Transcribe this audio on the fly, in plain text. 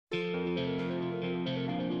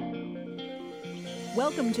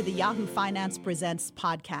Welcome to the Yahoo Finance Presents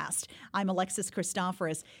podcast. I'm Alexis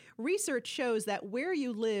Christoforous. Research shows that where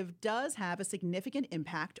you live does have a significant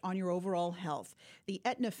impact on your overall health. The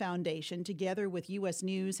Aetna Foundation, together with U.S.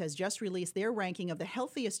 News, has just released their ranking of the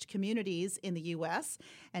healthiest communities in the U.S.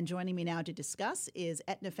 And joining me now to discuss is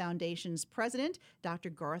Aetna Foundation's president, Dr.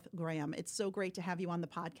 Garth Graham. It's so great to have you on the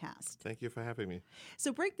podcast. Thank you for having me.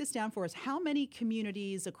 So break this down for us. How many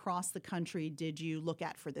communities across the country did you look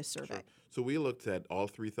at for this survey? Sure. So we looked at all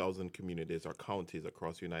 3,000 communities or counties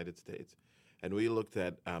across the United States, and we looked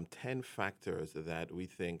at 10 factors that we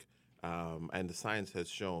think, and the science has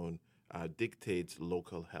shown, dictates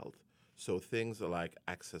local health. So things like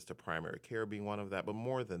access to primary care being one of that, but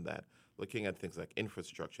more than that, looking at things like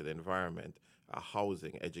infrastructure, the environment,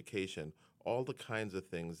 housing, education, all the kinds of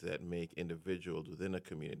things that make individuals within a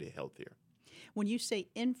community healthier. When you say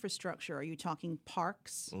infrastructure, are you talking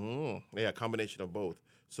parks? Yeah, a combination of both.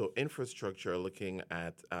 So infrastructure, looking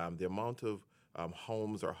at the amount of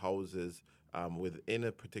homes or houses within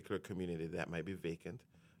a particular community that might be vacant.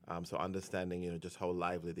 So understanding, just how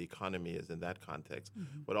lively the economy is in that context,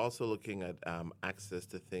 but also looking at access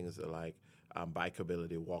to things like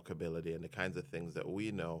bikeability, walkability, and the kinds of things that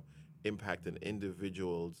we know impact an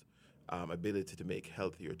individual's ability to make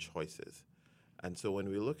healthier choices. And so when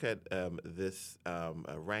we look at this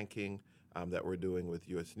ranking that we're doing with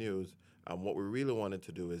U.S. News, what we really wanted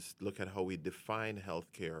to do is look at how we define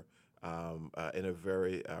healthcare in a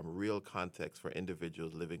very real context for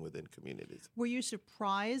individuals living within communities. Were you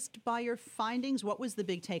surprised by your findings? What was the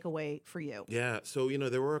big takeaway for you? Yeah, so,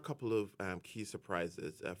 there were a couple of key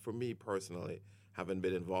surprises. For me personally, having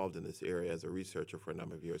been involved in this area as a researcher for a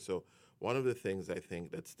number of years. So one of the things I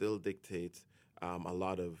think that still dictates a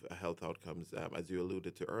lot of health outcomes, as you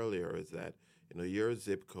alluded to earlier, is that your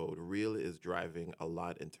zip code really is driving a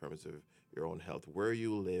lot in terms of your own health. Where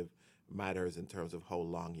you live matters in terms of how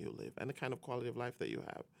long you live and the kind of quality of life that you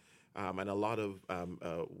have. And a lot of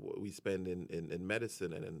what we spend in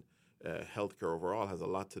medicine and in healthcare overall has a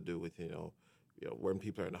lot to do with when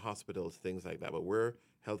people are in the hospitals, things like that. But where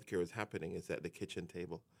healthcare is happening is at the kitchen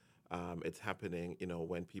table. It's happening,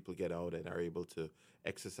 when people get out and are able to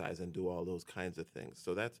exercise and do all those kinds of things.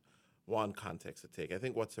 So that's one context to take. I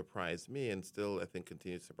think what surprised me, and still I think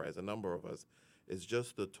continues to surprise a number of us, is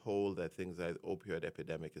just the toll that things like the opioid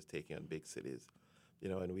epidemic is taking on big cities.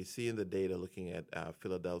 And we see in the data looking at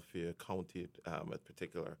Philadelphia County in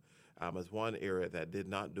particular as one area that did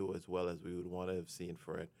not do as well as we would want to have seen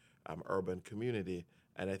for an urban community.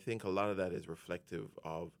 And I think a lot of that is reflective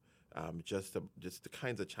of just the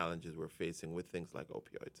kinds of challenges we're facing with things like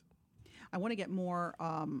opioids. I want to get more,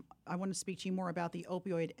 I want to speak to you more about the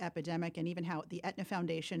opioid epidemic and even how the Aetna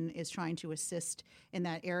Foundation is trying to assist in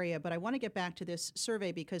that area. But I want to get back to this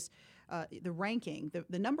survey because the ranking,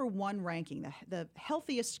 the number one ranking, the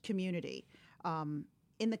healthiest community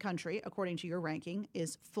in the country, according to your ranking,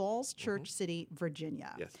 is Falls Church City,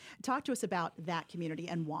 Virginia. Yes. Talk to us about that community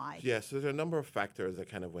and why. Yes, so there are a number of factors that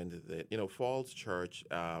kind of went into it. Falls Church,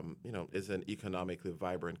 is an economically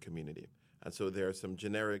vibrant community. And so there are some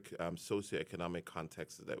generic socioeconomic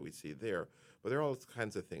contexts that we see there. But there are all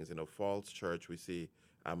kinds of things. Falls Church, we see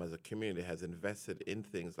as a community, has invested in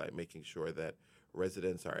things like making sure that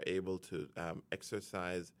residents are able to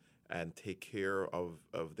exercise and take care of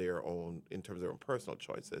their own, in terms of their own personal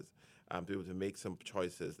choices, be able to make some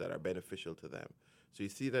choices that are beneficial to them. So you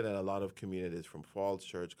see that in a lot of communities from Falls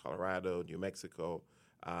Church, Colorado, New Mexico,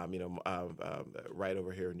 right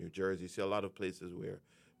over here in New Jersey. You see a lot of places where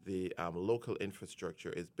the local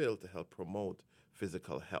infrastructure is built to help promote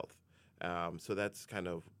physical health. So that's kind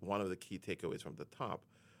of one of the key takeaways from the top.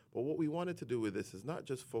 But what we wanted to do with this is not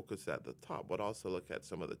just focus at the top, but also look at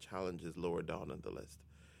some of the challenges lower down on the list.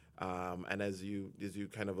 And as you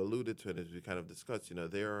kind of alluded to and as we kind of discussed,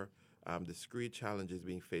 there are discrete challenges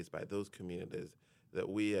being faced by those communities that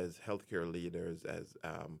we as healthcare leaders, as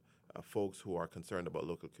folks who are concerned about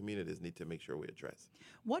local communities, need to make sure we address.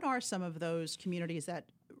 What are some of those communities that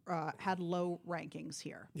had low rankings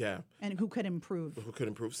here? Yeah. And who could improve? Who could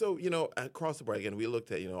improve? So, across the board, again, we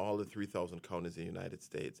looked at, all the 3,000 counties in the United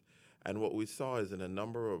States. And what we saw is in a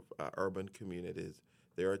number of urban communities,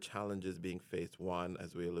 there are challenges being faced. One,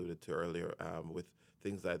 as we alluded to earlier, with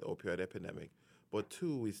things like the opioid epidemic. But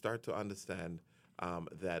two, we start to understand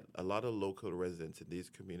that a lot of local residents in these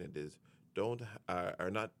communities are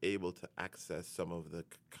not able to access some of the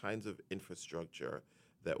kinds of infrastructure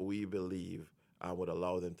that we believe would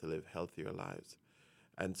allow them to live healthier lives.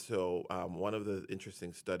 And so one of the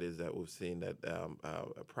interesting studies that we've seen that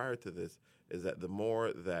prior to this is that the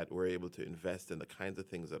more that we're able to invest in the kinds of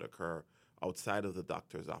things that occur outside of the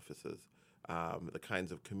doctor's offices, the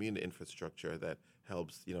kinds of community infrastructure that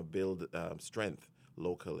helps build strength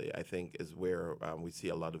locally, I think is where we see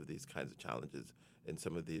a lot of these kinds of challenges in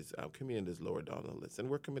some of these communities lower down the list. And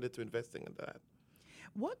we're committed to investing in that.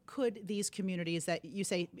 What could these communities that you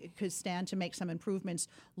say could stand to make some improvements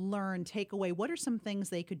learn, take away? What are some things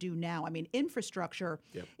they could do now? I mean, infrastructure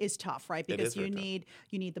is tough, right? Because you need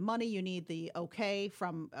the money, you need the okay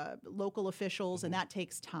from local officials, and that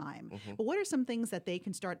takes time. But what are some things that they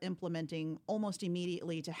can start implementing almost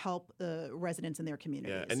immediately to help the residents in their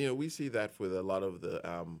communities? Yeah, and we see that with a lot of the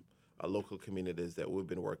local communities that we've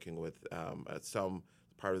been working with. Some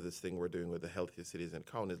part of this thing we're doing with the Healthier Cities and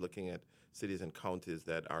Counties, looking at cities and counties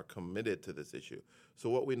that are committed to this issue. So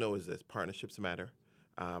what we know is this: partnerships matter.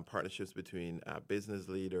 Partnerships between business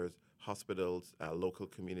leaders, hospitals, local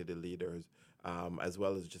community leaders, as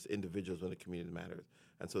well as just individuals when the community matters.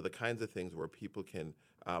 And so the kinds of things where people can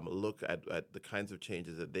look at the kinds of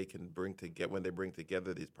changes that they can bring together when they bring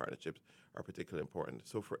together these partnerships are particularly important.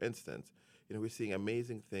 So for instance, we're seeing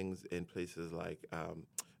amazing things in places like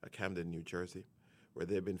Camden, New Jersey, where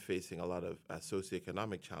they've been facing a lot of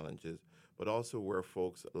socioeconomic challenges, but also where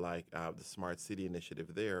folks like the Smart City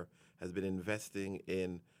Initiative there has been investing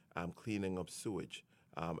in cleaning up sewage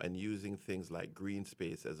and using things like green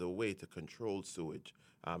space as a way to control sewage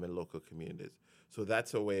in local communities. So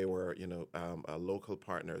that's a way where local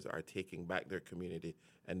partners are taking back their community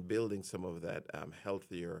and building some of that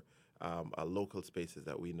healthier local spaces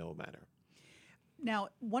that we know matter. Now,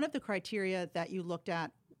 one of the criteria that you looked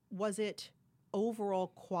at, was it overall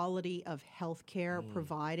quality of health care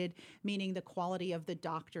provided, meaning the quality of the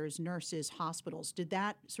doctors, nurses, hospitals? Did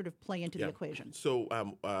that sort of play into the equation? So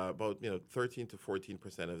about 13 to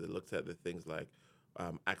 14% of it looks at the things like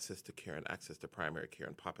access to care and access to primary care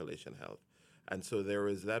and population health. And so there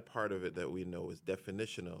is that part of it that we know is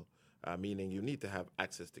definitional, meaning you need to have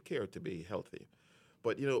access to care to be healthy.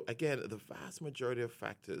 But, again, the vast majority of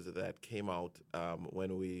factors that came out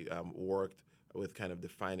when we worked with kind of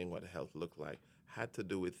defining what health looked like had to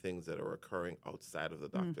do with things that are occurring outside of the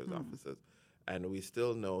doctor's offices. And we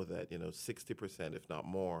still know that, 60%, if not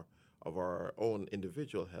more, of our own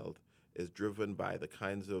individual health is driven by the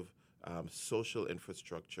kinds of social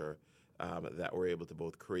infrastructure that we're able to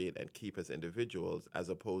both create and keep as individuals, as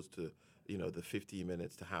opposed to the 15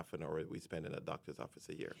 minutes to half an hour that we spend in a doctor's office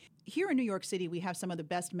a year. Here in New York City, we have some of the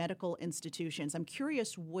best medical institutions. I'm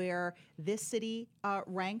curious where this city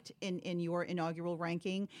ranked in your inaugural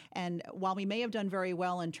ranking. And while we may have done very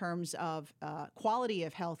well in terms of quality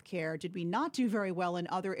of health care, did we not do very well in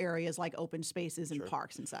other areas like open spaces and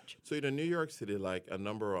parks and such? So, New York City, like a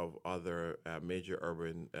number of other major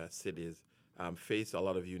urban cities, face a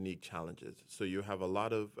lot of unique challenges. So you have a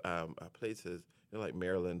lot of places, like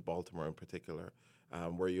Maryland, Baltimore in particular,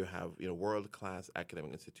 where you have world-class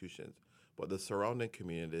academic institutions, but the surrounding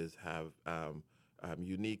communities have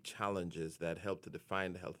unique challenges that help to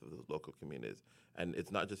define the health of those local communities. And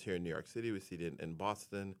it's not just here in New York City. We see it in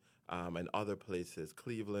Boston and other places,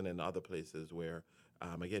 Cleveland and other places where,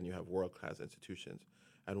 again, you have world-class institutions.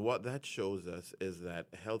 And what that shows us is that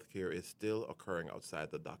healthcare is still occurring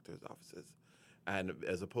outside the doctor's offices. And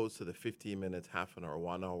as opposed to the 15 minutes, half an hour,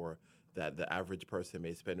 1 hour that the average person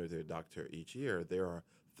may spend with their doctor each year, there are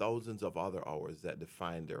thousands of other hours that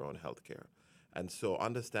define their own health care. And so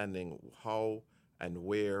understanding how and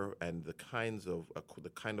where and the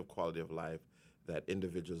kind of quality of life that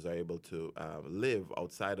individuals are able to live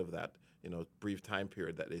outside of that brief time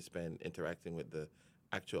period that they spend interacting with the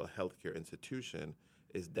actual healthcare institution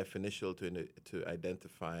is definitional to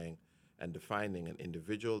identifying and defining an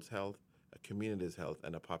individual's health, a community's health,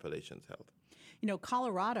 and a population's health.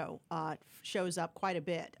 Colorado shows up quite a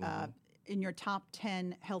bit. In your top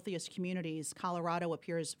 10 healthiest communities, Colorado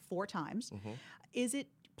appears 4 times. Is it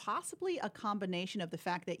possibly a combination of the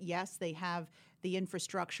fact that, yes, they have the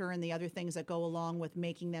infrastructure and the other things that go along with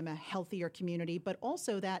making them a healthier community, but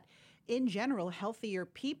also that, in general, healthier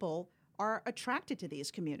people are attracted to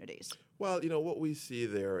these communities? Well, what we see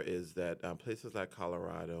there is that places like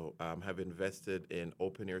Colorado have invested in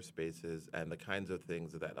open-air spaces and the kinds of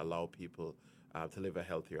things that allow people to live a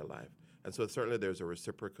healthier life. And so certainly there's a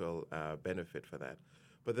reciprocal benefit for that.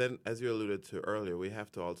 But then, as you alluded to earlier, we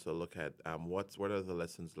have to also look at what are the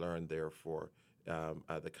lessons learned there for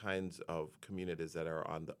the kinds of communities that are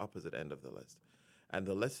on the opposite end of the list. And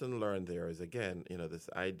the lesson learned there is, again, this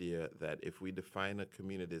idea that if we define a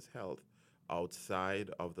community's health outside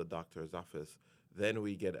of the doctor's office, then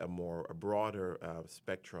we get a broader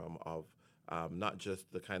spectrum of not just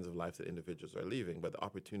the kinds of lives that individuals are leading, but the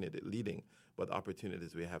opportunities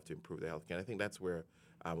we have to improve the healthcare. And I think that's where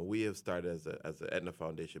we have started as the Aetna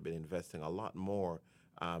Foundation, been investing a lot more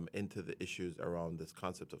into the issues around this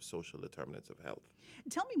concept of social determinants of health.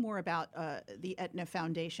 Tell me more about the Aetna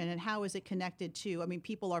Foundation and how is it connected to, I mean,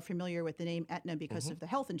 people are familiar with the name Aetna because of the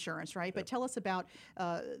health insurance, right? But tell us about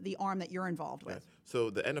the arm that you're involved with. So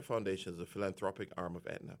the Aetna Foundation is a philanthropic arm of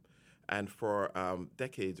Aetna. And for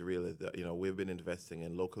decades, really, we've been investing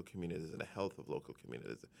in local communities and the health of local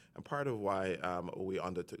communities. And part of why we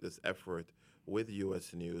undertook this effort with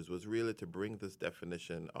U.S. News was really to bring this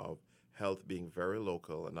definition of health being very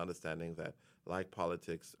local and understanding that, like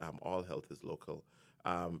politics, all health is local.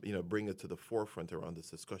 Bring it to the forefront around this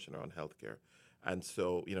discussion around healthcare. And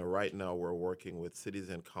so, right now we're working with cities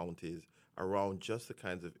and counties around just the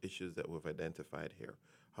kinds of issues that we've identified here.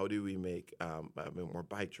 How do we make more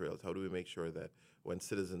bike trails? How do we make sure that when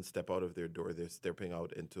citizens step out of their door, they're stepping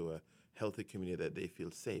out into a healthy community that they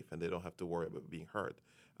feel safe and they don't have to worry about being hurt,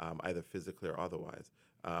 either physically or otherwise?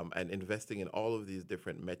 And investing in all of these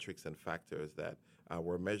different metrics and factors that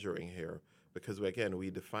we're measuring here, because, again, we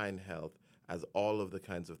define health as all of the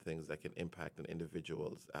kinds of things that can impact an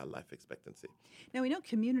individual's life expectancy. Now, we know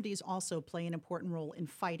communities also play an important role in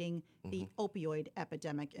fighting the opioid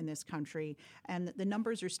epidemic in this country, and the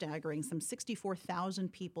numbers are staggering. Some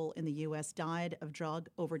 64,000 people in the U.S. died of drug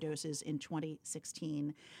overdoses in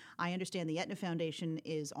 2016. I understand the Aetna Foundation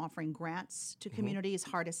is offering grants to communities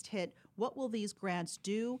hardest hit. What will these grants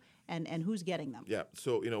do, and who's getting them? Yeah,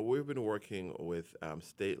 so, we've been working with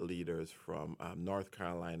state leaders from North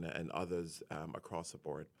Carolina and others across the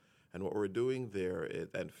board. And what we're doing there is,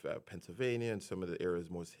 and Pennsylvania and some of the areas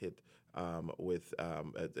most hit with,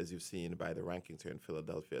 as you've seen by the rankings here in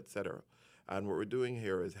Philadelphia, et cetera. And what we're doing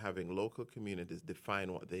here is having local communities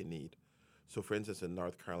define what they need. So, for instance, in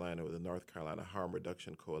North Carolina, with the North Carolina Harm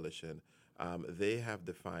Reduction Coalition, they have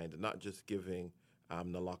defined not just giving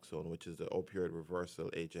naloxone, which is the opioid reversal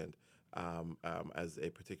agent, as a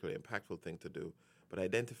particularly impactful thing to do, but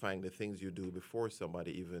identifying the things you do before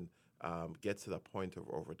somebody even gets to the point of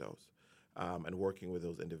overdose, and working with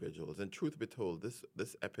those individuals. And truth be told,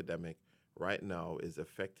 this epidemic right now is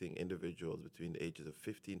affecting individuals between the ages of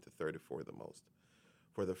 15 to 34 the most.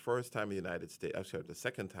 For the first time in the United States, actually the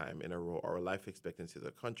second time in a row, our life expectancy as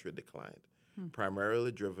a country declined,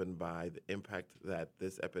 primarily driven by the impact that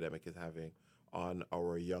this epidemic is having on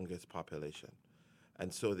our youngest population.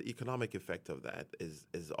 And so the economic effect of that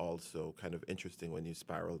is also kind of interesting when you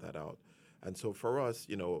spiral that out. And so for us,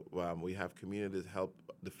 we have communities help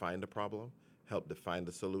define the problem, help define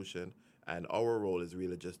the solution, and our role is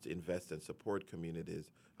really just to invest and support communities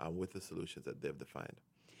with the solutions that they've defined.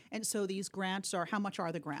 And so these grants are, how much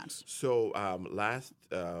are the grants? So last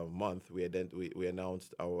month, we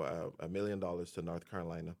announced our $1 million to North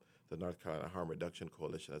Carolina, the North Carolina Harm Reduction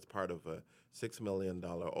Coalition, as part of a $6 million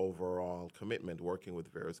overall commitment working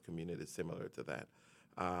with various communities similar to that.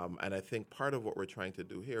 And I think part of what we're trying to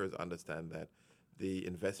do here is understand that the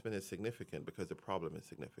investment is significant because the problem is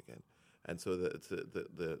significant. And so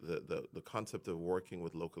the concept of working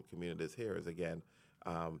with local communities here is, again,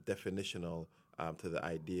 definitional to the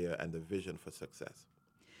idea and the vision for success.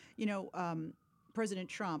 President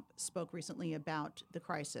Trump spoke recently about the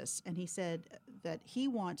crisis, and he said that he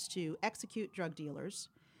wants to execute drug dealers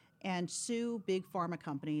and sue big pharma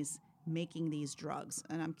companies making these drugs.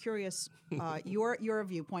 And I'm curious, your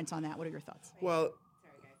viewpoints on that. What are your thoughts? Well,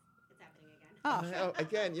 sorry guys, it's happening again.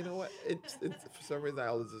 Again, you know what? It's for some reason I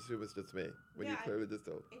always assume it's just me when you clearly just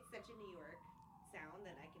don't. It's such a New York sound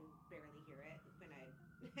that I can barely hear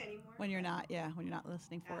it anymore. When you're not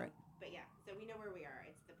listening for it. But yeah, so we know where we are.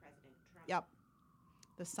 It's the President Trump. Yep.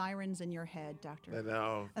 The sirens in your head, Doctor. I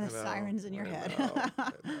know. Sirens in your head. This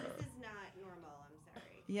is not normal. I'm sorry.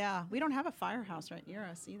 Yeah, we don't have a firehouse right near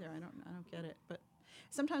us either. I don't get it. But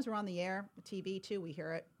sometimes we're on the air, the TV too. We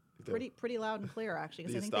hear it pretty loud and clear actually,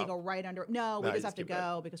 because I think they go right under. No, we just have to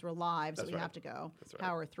go because we're live, so we have to go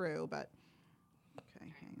power through. But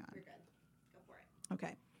okay, hang on. You're good. Go for it.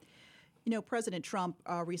 Okay. President Trump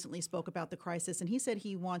recently spoke about the crisis, and he said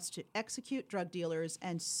he wants to execute drug dealers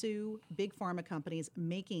and sue big pharma companies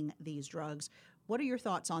making these drugs. What are your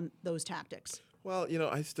thoughts on those tactics? Well,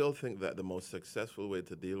 I still think that the most successful way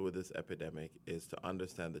to deal with this epidemic is to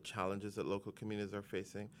understand the challenges that local communities are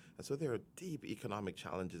facing. And so there are deep economic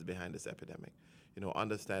challenges behind this epidemic.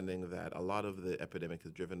 Understanding that a lot of the epidemic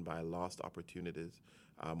is driven by lost opportunities,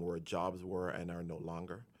 where jobs were and are no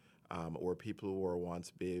longer. Where people were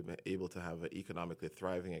once able to have an economically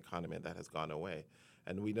thriving economy, and that has gone away.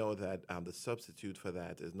 And we know that the substitute for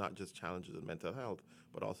that is not just challenges with mental health,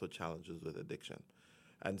 but also challenges with addiction.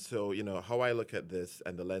 And so, how I look at this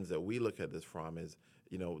and the lens that we look at this from is,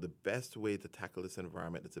 the best way to tackle this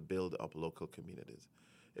environment is to build up local communities.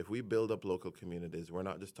 if we build up local communities, we're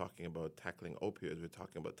not just talking about tackling opioids, we're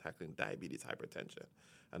talking about tackling diabetes, hypertension,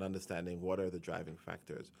 and understanding what are the driving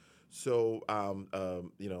factors. So,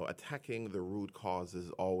 attacking the root cause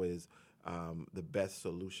is always the best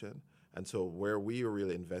solution. And so where we are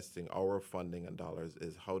really investing our funding and dollars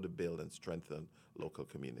is how to build and strengthen local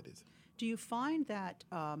communities. Do you find that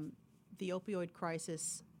the opioid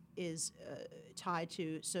crisis is tied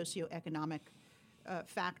to socioeconomic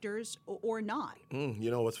factors or not?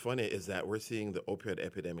 What's funny is that we're seeing the opioid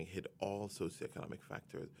epidemic hit all socioeconomic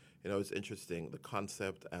factors. It's interesting. The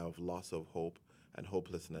concept of loss of hope and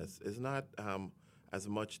hopelessness is not as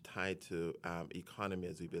much tied to economy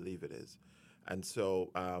as we believe it is. And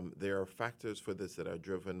so there are factors for this that are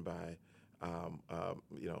driven by,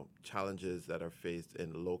 challenges that are faced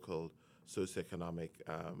in local socioeconomic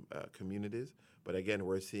communities. But again,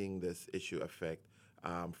 we're seeing this issue affect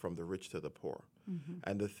from the rich to the poor. Mm-hmm.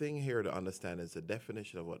 And the thing here to understand is the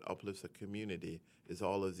definition of what uplifts a community is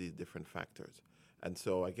all of these different factors. And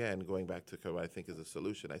so again, going back to what I think is a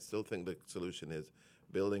solution, I still think the solution is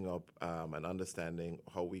building up and understanding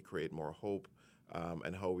how we create more hope,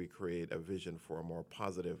 and how we create a vision for a more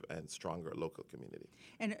positive and stronger local community.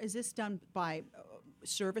 And is this done by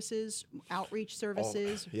services, outreach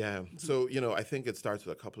services? Yeah. So, I think it starts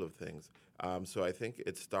with a couple of things. So I think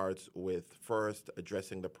it starts with first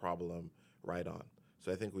addressing the problem right on.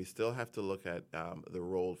 So I think we still have to look at the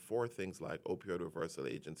role for things like opioid reversal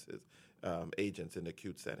agents in the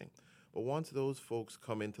acute setting. But once those folks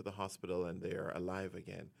come into the hospital and they're alive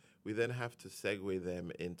again, we then have to segue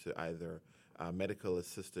them into either medical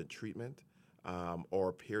assisted treatment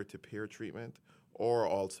or peer-to-peer treatment, or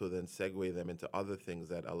also then segue them into other things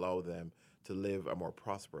that allow them to live a more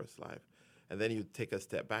prosperous life. And then you take a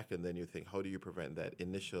step back and then you think, how do you prevent that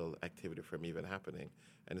initial activity from even happening?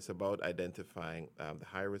 And it's about identifying the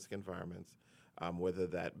high-risk environments, whether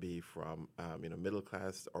that be from middle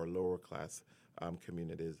class or lower class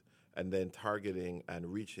communities, and then targeting and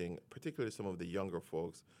reaching particularly some of the younger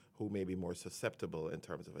folks who may be more susceptible in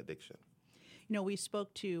terms of addiction. We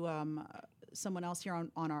spoke to someone else here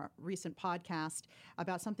on our recent podcast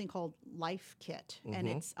about something called Life Kit, mm-hmm. and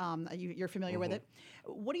it's you're familiar mm-hmm. with it.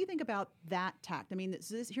 What do you think about that tact? I mean,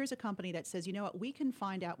 here's a company that says, we can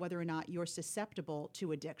find out whether or not you're susceptible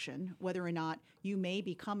to addiction, whether or not you may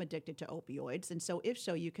become addicted to opioids, and so if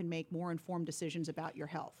so, you can make more informed decisions about your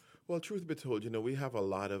health. Well, truth be told, we have a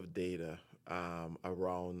lot of data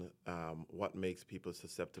around what makes people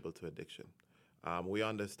susceptible to addiction. We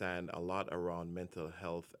understand a lot around mental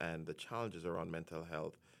health and the challenges around mental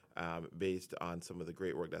health based on some of the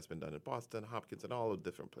great work that's been done in Boston, Hopkins, and all of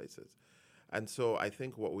different places. And so I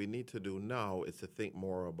think what we need to do now is to think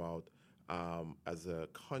more about, as a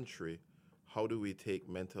country, how do we take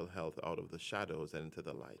mental health out of the shadows and into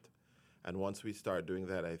the light? And once we start doing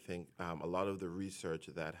that, I think a lot of the research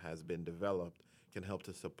that has been developed can help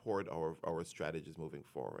to support our strategies moving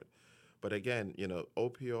forward. But again,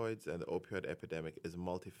 opioids and the opioid epidemic is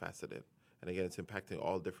multifaceted. And again, it's impacting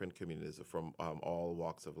all different communities from all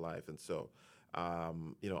walks of life. And so,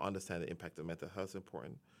 understanding the impact of mental health is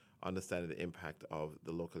important. Understanding the impact of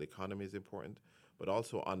the local economy is important. But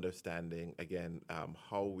also understanding, again,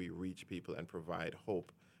 how we reach people and provide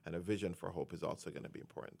hope and a vision for hope is also going to be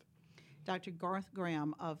important. Dr. Garth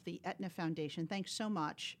Graham of the Aetna Foundation, thanks so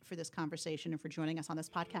much for this conversation and for joining us on this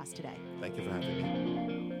podcast today. Thank you for having me.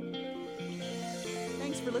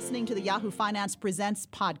 Thanks for listening to the Yahoo Finance Presents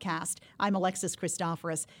podcast. I'm Alexis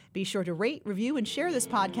Christoforous. Be sure to rate, review, and share this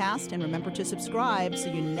podcast, and remember to subscribe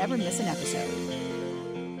so you never miss an episode.